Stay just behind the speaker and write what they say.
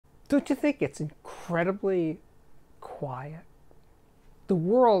Don't you think it's incredibly quiet? The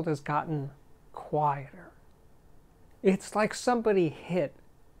world has gotten quieter. It's like somebody hit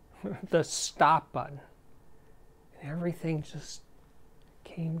the stop button and everything just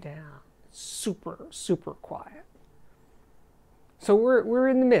came down. Super, super quiet. So we're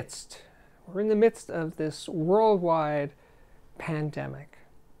in the midst. We're in the midst of this worldwide pandemic.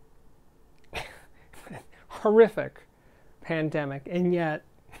 Horrific pandemic, and yet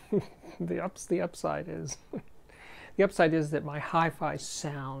the upside is that my hi-fi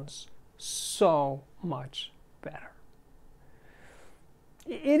sounds so much better.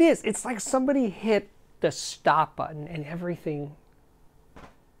 It is. It's like somebody hit the stop button and everything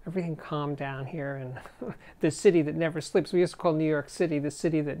calmed down here in the city that never sleeps. We used to call New York City the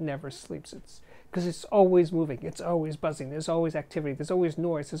city that never sleeps. It's because it's always moving, it's always buzzing, there's always activity, there's always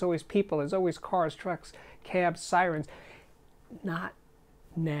noise, there's always people, there's always cars, trucks, cabs, sirens. Not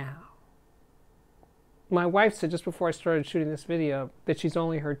now. My wife said just before I started shooting this video that she's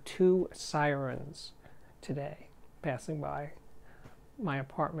only heard 2 sirens today passing by my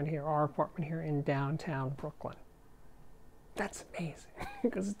apartment here, our apartment here in downtown Brooklyn. That's amazing,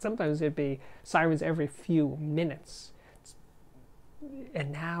 because sometimes it'd be sirens every few minutes.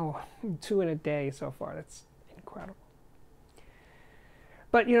 And now 2 in a day so far. That's incredible.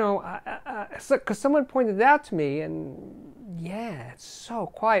 But, you know, because someone pointed it out to me, and yeah, it's so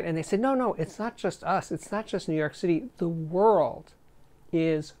quiet. And they said, no, it's not just us. It's not just New York City. The world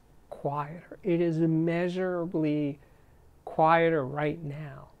is quieter. It is immeasurably quieter right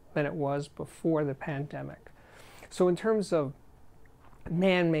now than it was before the pandemic. So in terms of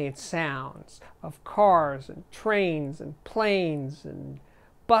man-made sounds of cars and trains and planes and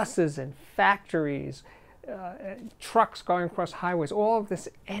buses and factories, trucks going across highways, all of this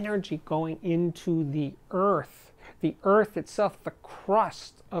energy going into the earth itself, the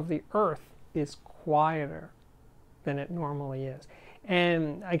crust of the earth is quieter than it normally is.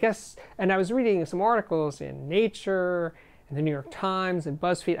 And I guess, and I was reading some articles in Nature and the New York Times and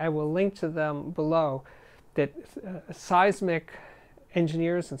Buzzfeed, I will link to them below, that seismic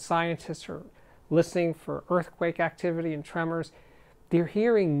engineers and scientists are listening for earthquake activity and tremors. They're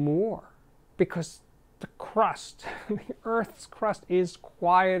hearing more because the crust, the Earth's crust, is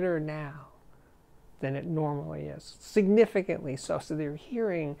quieter now than it normally is, significantly so. So they're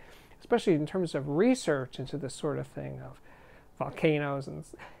hearing, especially in terms of research into this sort of thing of volcanoes, and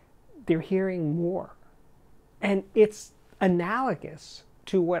they're hearing more. And it's analogous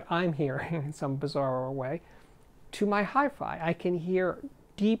to what I'm hearing in some bizarre way to my hi-fi. I can hear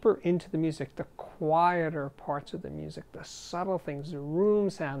deeper into the music, the quieter parts of the music, the subtle things, the room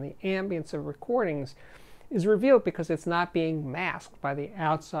sound, the ambience of recordings is revealed because it's not being masked by the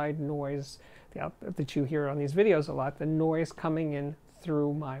outside noise that you hear on these videos a lot, the noise coming in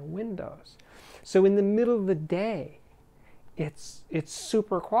through my windows. So in the middle of the day, it's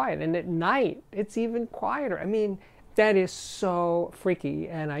super quiet, and at night it's even quieter. I mean, that is so freaky.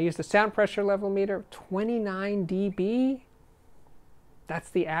 And I used a sound pressure level meter, 29 dB. That's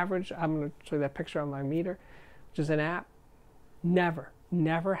the average. I'm going to show you that picture on my meter, which is an app.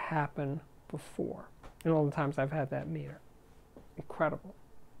 Never happened before in all the times I've had that meter. Incredible.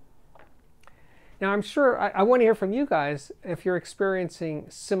 Now, I'm sure I want to hear from you guys if you're experiencing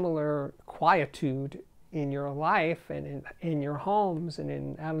similar quietude in your life and in your homes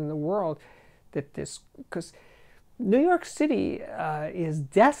and out in the world. That this, because New York City is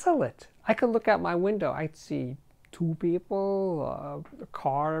desolate. I could look out my window. I'd see 2 people, a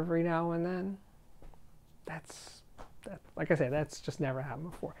car every now and then. Like I said, that's just never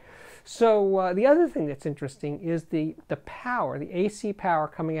happened before. So the other thing that's interesting is the power, the AC power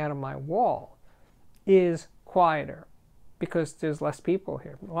coming out of my wall is quieter because there's less people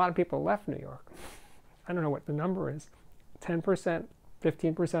here. A lot of people left New York. I don't know what the number is. 10%,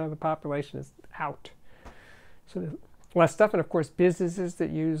 15% of the population is out. So there's less stuff, and of course businesses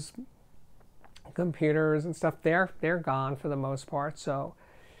that use computers and stuff, they're gone for the most part. So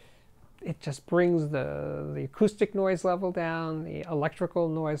it just brings the acoustic noise level down, the electrical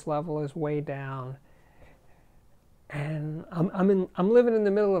noise level is way down, and I'm living in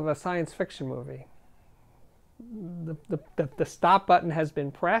the middle of a science fiction movie. The stop button has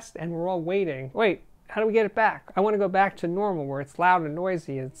been pressed, and we're all waiting. Wait, how do we get it back? I want to go back to normal where it's loud and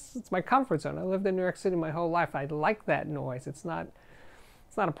noisy. It's my comfort zone. I lived in New York City my whole life. I like that noise. It's not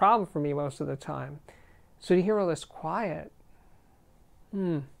a problem for me most of the time. So to hear all this quiet,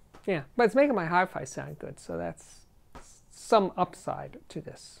 yeah, but it's making my hi-fi sound good. So that's some upside to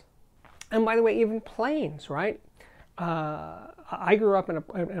this. And by the way, even planes, right? I grew up in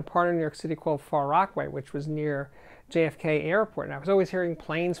a part of New York City called Far Rockaway, which was near JFK airport, and I was always hearing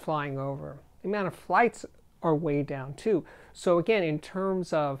planes flying over. The amount of flights are way down too. So again, in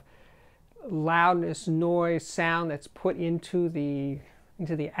terms of loudness, noise, sound that's put into the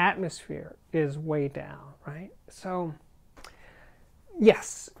atmosphere is way down, right? So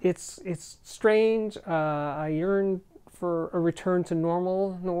yes, it's strange. I yearn for a return to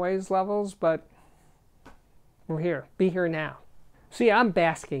normal noise levels, but we're here. Be here now. So yeah, I'm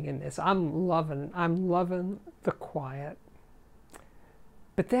basking in this. I'm loving the quiet.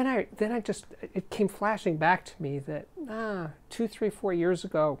 But then it came flashing back to me that 2, 3, 4 years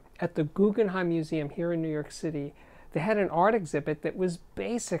ago at the Guggenheim Museum here in New York City, they had an art exhibit that was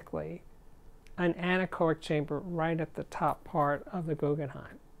basically an anechoic chamber right at the top part of the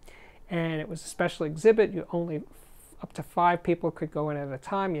Guggenheim. And it was a special exhibit. You only up to 5 people could go in at a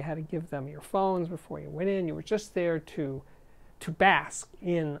time. You had to give them your phones before you went in. You were just there to bask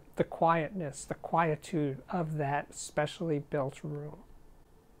in the quietness, the quietude of that specially built room.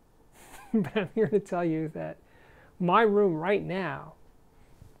 But I'm here to tell you that my room right now,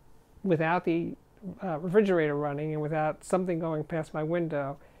 without the refrigerator running and without something going past my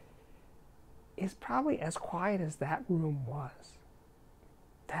window, is probably as quiet as that room was.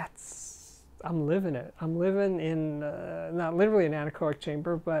 I'm living it. I'm living in, not literally an anechoic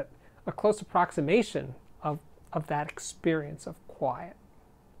chamber, but a close approximation of that experience of quiet.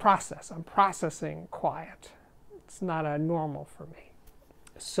 I'm processing quiet. It's not a normal for me.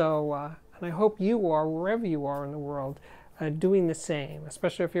 So, and I hope you are, wherever you are in the world, doing the same,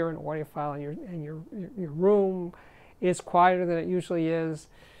 especially if you're an audiophile and your room is quieter than it usually is.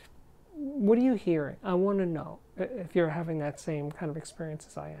 What are you hearing? I want to know if you're having that same kind of experience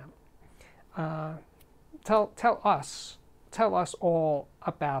as I am. Tell us all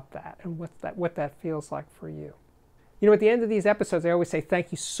about that and what that feels like for you. You know, at the end of these episodes, I always say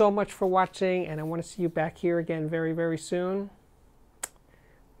thank you so much for watching, and I want to see you back here again very, very soon.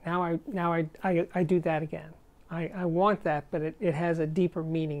 Now I do that again. I want that, but it has a deeper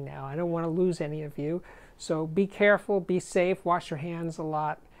meaning now. I don't want to lose any of you. So be careful, be safe, wash your hands a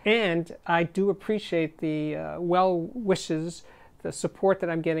lot. And I do appreciate the well wishes, the support that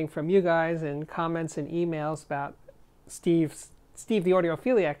I'm getting from you guys and comments and emails about Steve the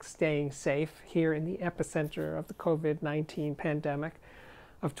Audiophiliac staying safe here in the epicenter of the COVID-19 pandemic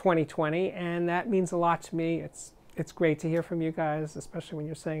of 2020. And that means a lot to me. It's great to hear from you guys, especially when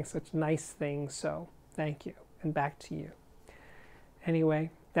you're saying such nice things. So thank you, and back to you.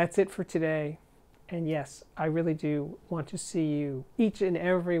 Anyway, that's it for today. And yes, I really do want to see you, each and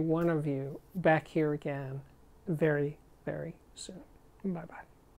every one of you, back here again very, very soon. Bye-bye.